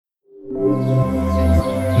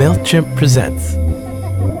MailChimp presents.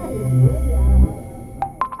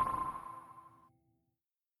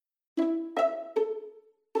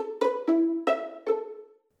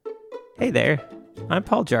 Hey there, I'm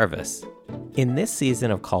Paul Jarvis. In this season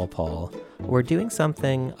of Call Paul, we're doing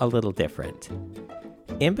something a little different.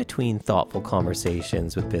 In between thoughtful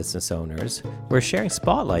conversations with business owners, we're sharing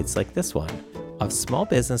spotlights like this one of small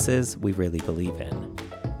businesses we really believe in.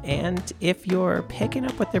 And if you're picking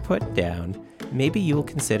up what they're putting down, maybe you'll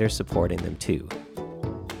consider supporting them too.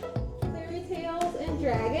 Fairy tales and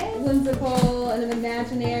dragons, whimsical and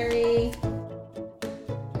imaginary.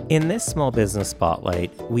 In this small business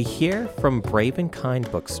spotlight, we hear from Brave and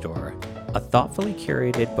Kind Bookstore, a thoughtfully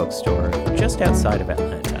curated bookstore just outside of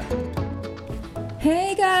Atlanta.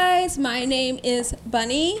 Hey guys, my name is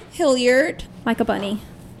Bunnie Hilliard, like a bunny,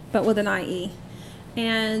 but with an IE.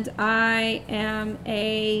 And I am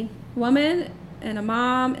a woman and a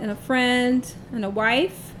mom and a friend and a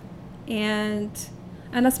wife and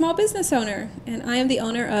a small business owner. And I am the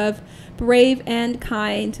owner of Brave and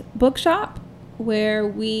Kind Bookshop, where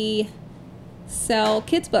we sell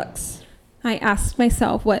kids' books. I asked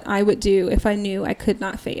myself what I would do if I knew I could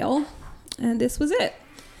not fail, and this was it.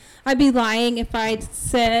 I'd be lying if I'd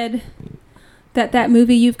said that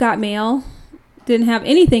movie You've Got Mail didn't have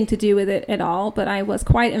anything to do with it at all, but I was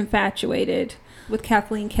quite infatuated with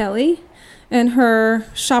Kathleen Kelly and her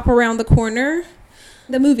Shop Around the Corner.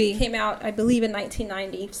 The movie came out, I believe, in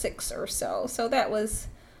 1996 or so, so that was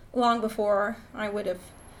long before I would have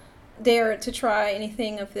dared to try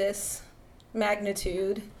anything of this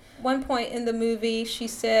magnitude. One point in the movie, she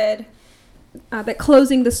said that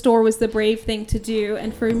closing the store was the brave thing to do,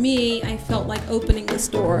 and for me, I felt like opening the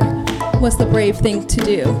store was the brave thing to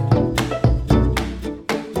do.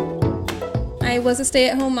 I was a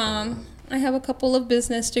stay-at-home mom. I have a couple of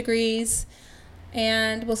business degrees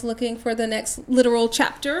and was looking for the next literal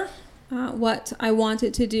chapter, what I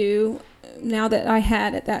wanted to do now that I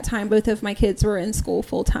had, at that time, both of my kids were in school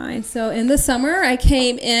full-time. So in the summer, I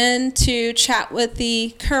came in to chat with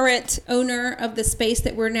the current owner of the space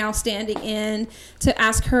that we're now standing in to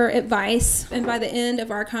ask her advice. And by the end of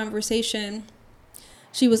our conversation,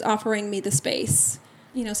 she was offering me the space.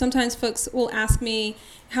 You know, sometimes folks will ask me,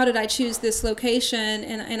 how did I choose this location?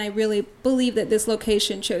 And I really believe that this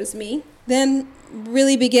location chose me. Then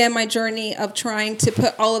really began my journey of trying to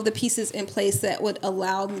put all of the pieces in place that would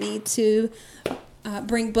allow me to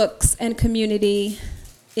bring books and community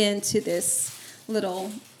into this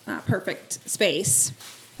little perfect space.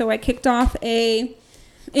 So I kicked off a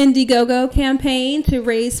Indiegogo campaign to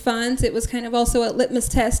raise funds. It was kind of also a litmus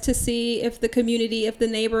test to see if the community of the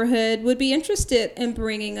neighborhood would be interested in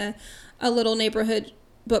bringing a little neighborhood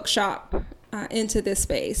bookshop into this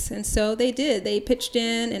space. And so they did. They pitched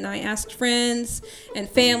in, and I asked friends and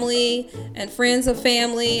family and friends of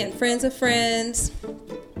family and friends of friends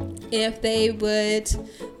if they would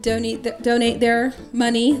donate their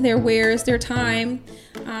money, their wares, their time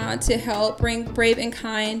to help bring Brave and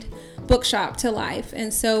Kind Bookshop to life.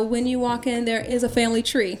 And so when you walk in, there is a family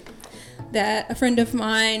tree that a friend of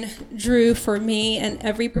mine drew for me, and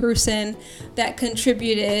every person that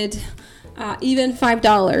contributed even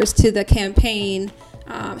 $5 to the campaign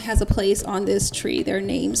has a place on this tree. Their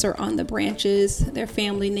names are on the branches, their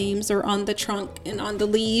family names are on the trunk and on the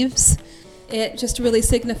leaves. It just really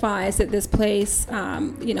signifies that this place,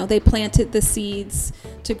 they planted the seeds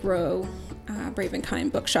to grow Brave and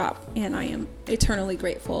Kind Bookshop, and I am eternally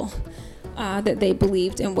grateful that they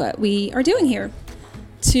believed in what we are doing here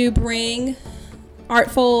to bring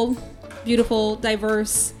artful, beautiful,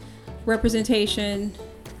 diverse representation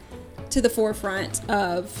to the forefront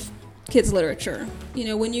of kids literature. You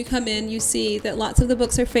know, when you come in, you see that lots of the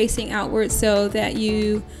books are facing outward, so that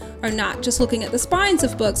you are not just looking at the spines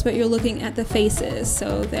of books, but you're looking at the faces,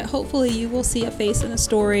 so that hopefully you will see a face in a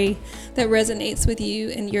story that resonates with you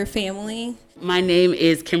and your family. My name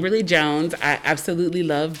is Kimberly Jones. I absolutely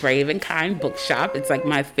love Brave and Kind Bookshop. It's like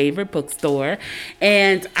my favorite bookstore.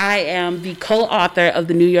 And I am the co-author of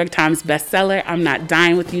the New York Times bestseller, I'm Not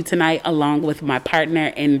Dying With You Tonight, along with my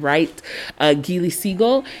partner in Wright, Geely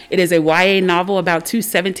Siegel. It is a YA novel about two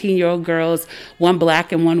 17-year-old girls, one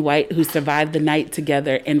black and one white, who survive the night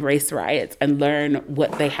together in race riots and learn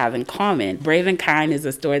what they have in common. Brave and Kind is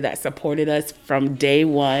a store that supported us from day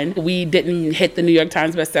one. We didn't hit the New York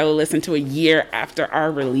Times bestseller list until a year after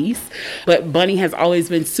our release, but Bunnie has always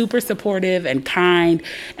been super supportive and kind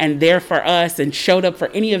and there for us, and showed up for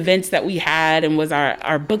any events that we had, and was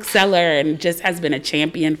our bookseller, and just has been a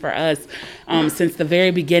champion for us since the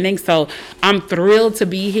very beginning. So I'm thrilled to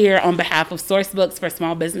be here on behalf of Source Books for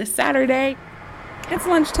Small Business Saturday. It's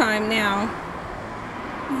lunchtime now.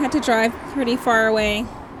 I had to drive pretty far away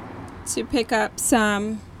to pick up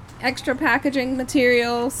some extra packaging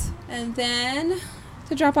materials and then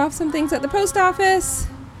to drop off some things at the post office.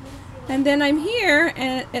 And then I'm here,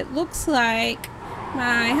 and it looks like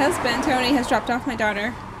my husband, Tony, has dropped off my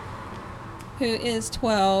daughter, who is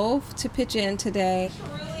 12, to pitch in today.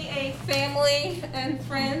 Really a family and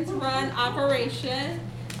friends-run operation.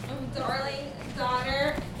 Darling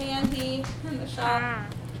daughter, Andy, in the shop.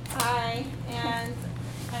 Hi, and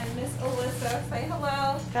Miss Alyssa. Say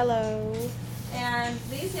hello. Hello. And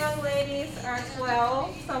these young ladies are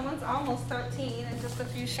 12. Someone's almost 13 in just a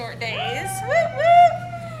few short days. Whoop,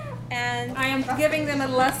 whoop. And I am giving them a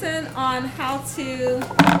lesson on how to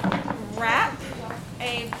wrap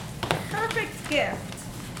a perfect gift.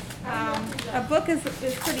 A book is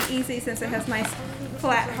pretty easy since it has nice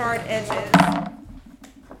flat, hard edges.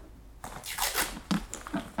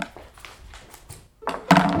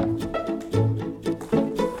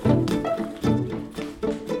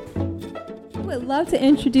 I would love to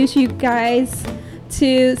introduce you guys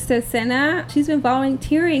to Cecina. She's been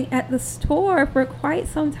volunteering at the store for quite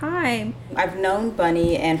some time. I've known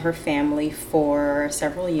Bunnie and her family for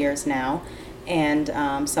several years now, and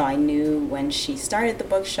so I knew when she started the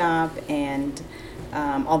bookshop, and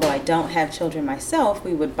although I don't have children myself,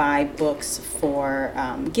 we would buy books for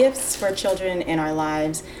gifts for children in our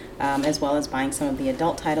lives, as well as buying some of the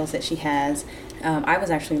adult titles that she has. I was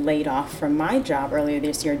actually laid off from my job earlier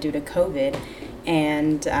this year due to COVID,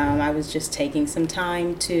 and I was just taking some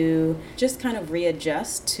time to just kind of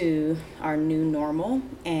readjust to our new normal.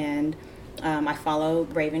 And I follow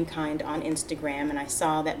Brave and Kind on Instagram, and I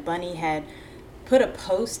saw that Bunnie had put a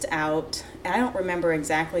post out, and I don't remember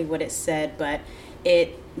exactly what it said, but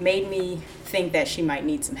it made me think that she might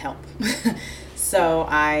need some help. So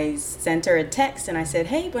I sent her a text and I said,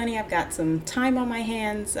 "Hey Bunnie, I've got some time on my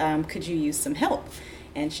hands. Could you use some help?"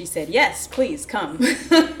 And she said, "Yes, please come."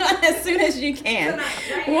 As soon as you can.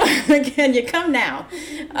 Can you come now?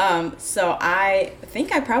 So I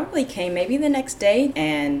think I probably came maybe the next day,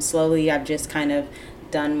 and slowly I've just kind of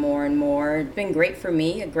done more and more. It's been great for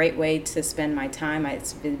me, a great way to spend my time.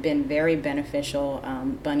 It's been very beneficial.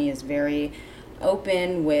 Bunnie is very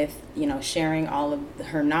open with, sharing all of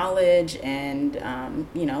her knowledge and, and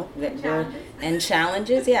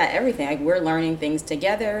challenges. Yeah, everything. Like, we're learning things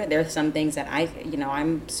together. There's some things that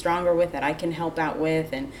I'm stronger with that I can help out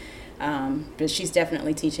with. And, but she's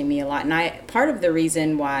definitely teaching me a lot. And part of the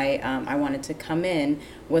reason why I wanted to come in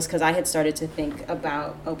was because I had started to think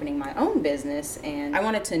about opening my own business, and I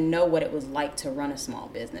wanted to know what it was like to run a small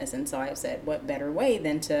business. And so I said, what better way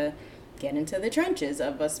than to get into the trenches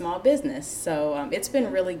of a small business. So it's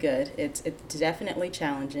been really good. It's definitely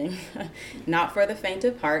challenging, not for the faint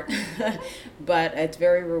of heart, but it's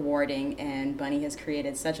very rewarding. And Bunnie has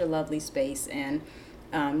created such a lovely space, and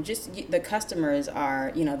just the customers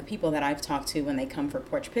are, the people that I've talked to when they come for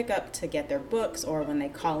porch pickup to get their books, or when they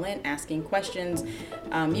call in asking questions,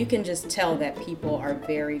 you can just tell that people are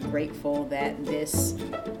very grateful that this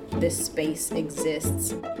space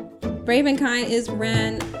exists. Brave and Kind is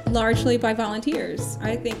ran largely by volunteers.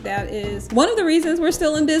 I think that is one of the reasons we're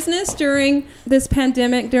still in business during this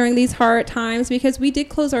pandemic, during these hard times, because we did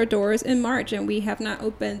close our doors in March and we have not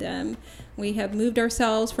opened them. We have moved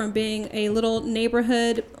ourselves from being a little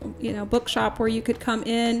neighborhood, bookshop where you could come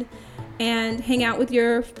in and hang out with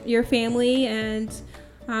your family and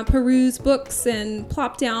peruse books and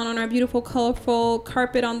plop down on our beautiful, colorful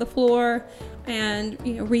carpet on the floor and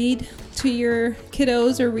read to your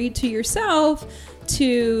kiddos or read to yourself,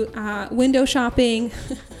 to window shopping,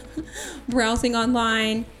 browsing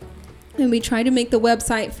online. And we try to make the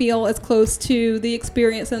website feel as close to the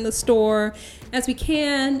experience in the store as we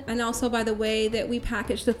can. And also by the way that we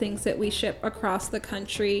package the things that we ship across the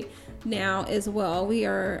country now as well. We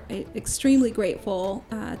are extremely grateful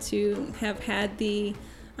to have had the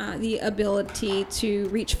ability to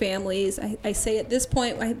reach families. I say at this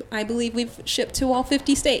point, I believe we've shipped to all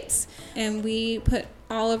 50 states, and we put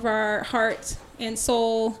all of our heart and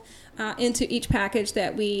soul into each package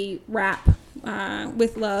that we wrap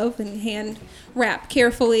with love, and hand wrap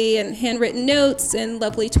carefully, and handwritten notes and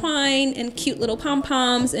lovely twine and cute little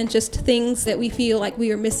pom-poms, and just things that we feel like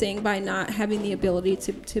we are missing by not having the ability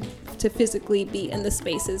to physically be in the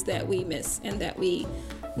spaces that we miss and that we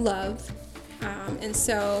love. And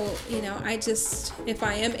so, if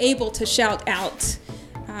I am able to shout out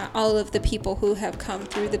all of the people who have come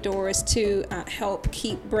through the doors to help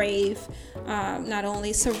keep Brave not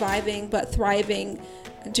only surviving but thriving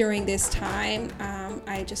during this time,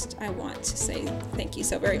 I want to say thank you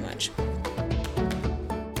so very much.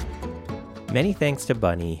 Many thanks to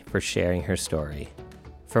Bunnie for sharing her story.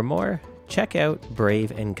 For more, check out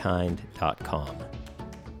braveandkind.com.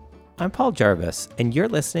 I'm Paul Jarvis, and you're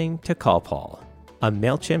listening to Call Paul, a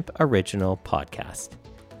MailChimp original podcast.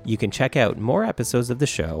 You can check out more episodes of the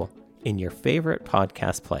show in your favorite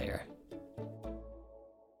podcast player.